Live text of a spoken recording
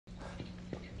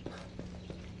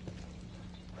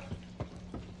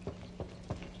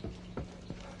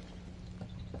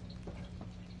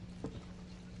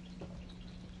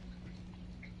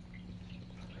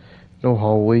No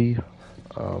hallway.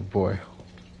 Oh boy.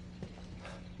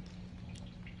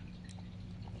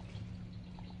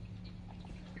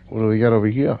 What do we got over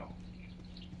here?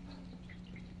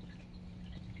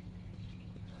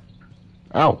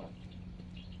 Ow!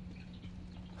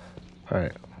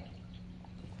 Alright.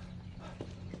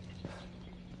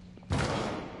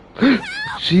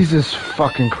 Jesus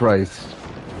fucking Christ.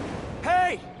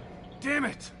 Hey! Damn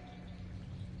it!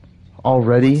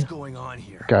 Already? What's going on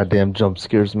here? Goddamn jump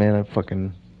scares, man. I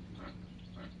fucking...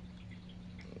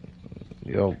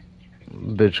 Yo,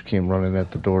 bitch came running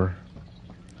at the door.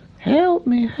 Help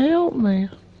me, help me.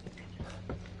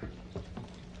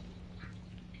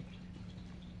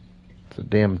 It's a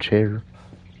damn chair.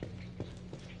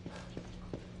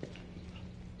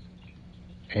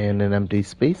 And an empty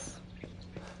space.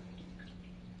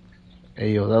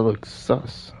 Hey, yo, that looks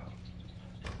sus.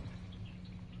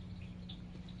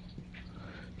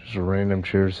 Just a random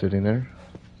chair sitting there.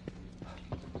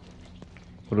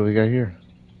 What do we got here?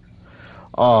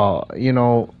 Oh, you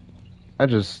know, I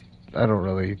don't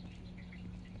really...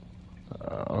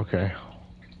 okay.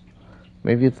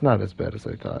 Maybe it's not as bad as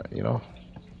I thought, you know?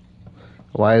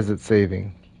 Why is it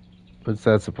saving? What's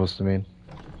that supposed to mean?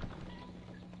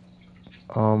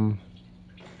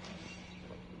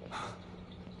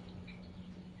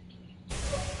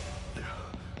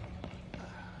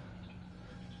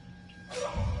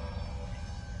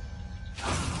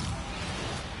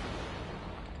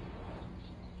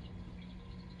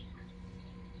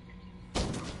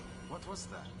 What was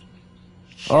that?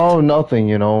 Oh, nothing,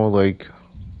 you know, like...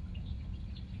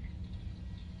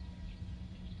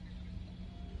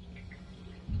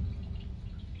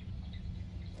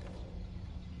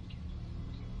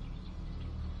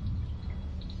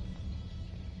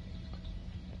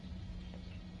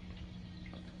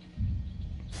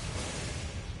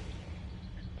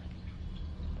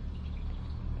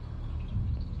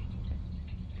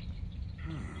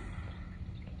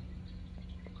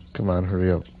 Come on,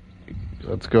 hurry up.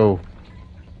 Let's go,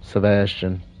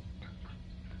 Sebastian.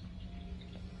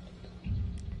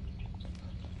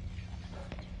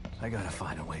 I gotta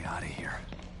find a way out of here.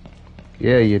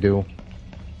 Yeah, you do.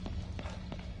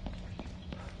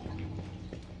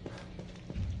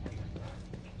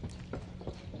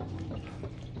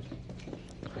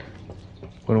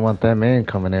 Wouldn't want that man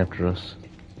coming after us.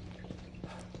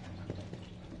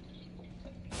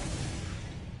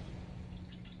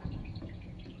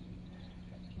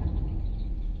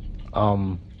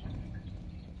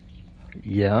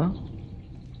 Yeah?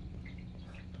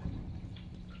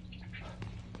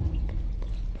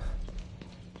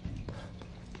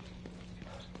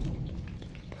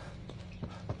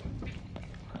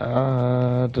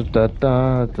 Da da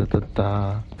da da da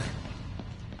da.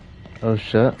 Oh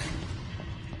shit.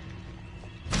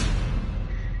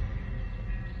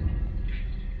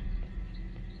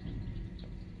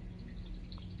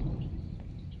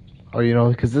 Oh, you know,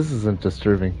 because this isn't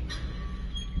disturbing.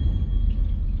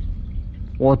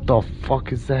 What the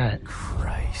fuck is that?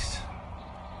 Christ.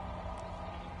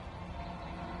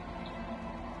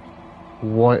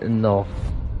 What in the...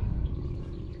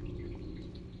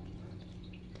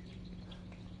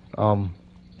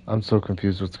 I'm so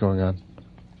confused what's going on.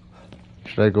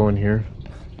 Should I go in here?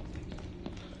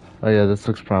 Oh yeah, this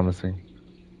looks promising.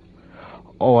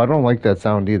 Oh, I don't like that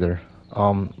sound either.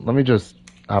 Let me just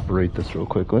operate this real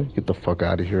quickly. Get the fuck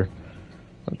out of here.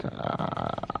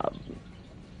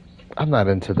 I'm not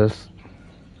into this.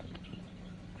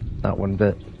 Not one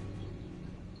bit.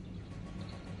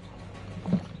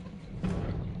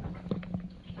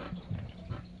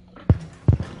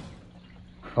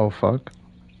 Oh fuck.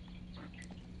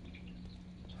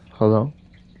 Hello?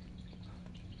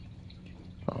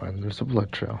 Oh, and there's a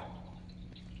blood trail.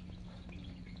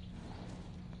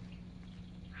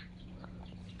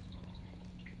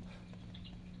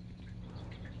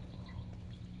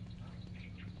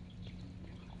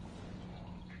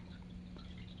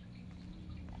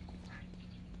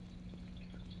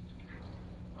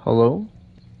 Hello?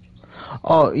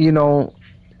 Oh, you know,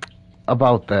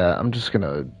 about that, I'm just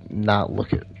gonna not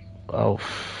look at... Oh,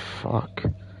 fuck.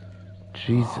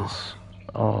 Jesus.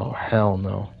 Oh, hell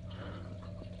no.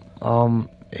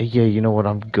 Yeah, you know what,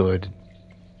 I'm good.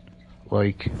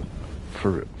 Like,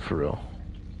 for real.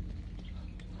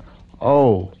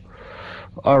 Oh,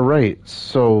 alright,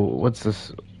 so what's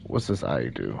this eye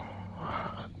do?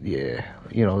 Yeah,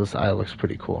 you know, this eye looks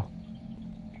pretty cool.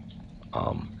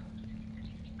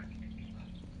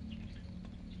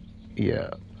 Yeah,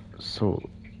 so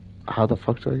how the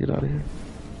fuck do I get out of here?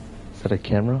 Is that a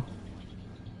camera?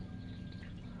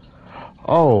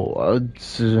 Oh,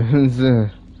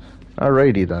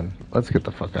 alrighty then. Let's get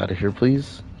the fuck out of here,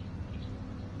 please.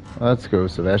 Let's go,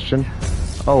 Sebastian.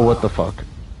 Oh, what the fuck?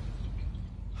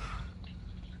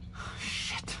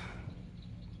 Shit.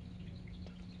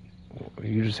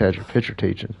 You just had your picture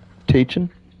taken. Taken.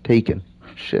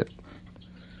 Shit.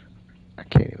 I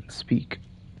can't even speak.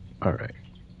 Alright.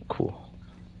 Cool.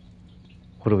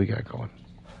 What do we got going?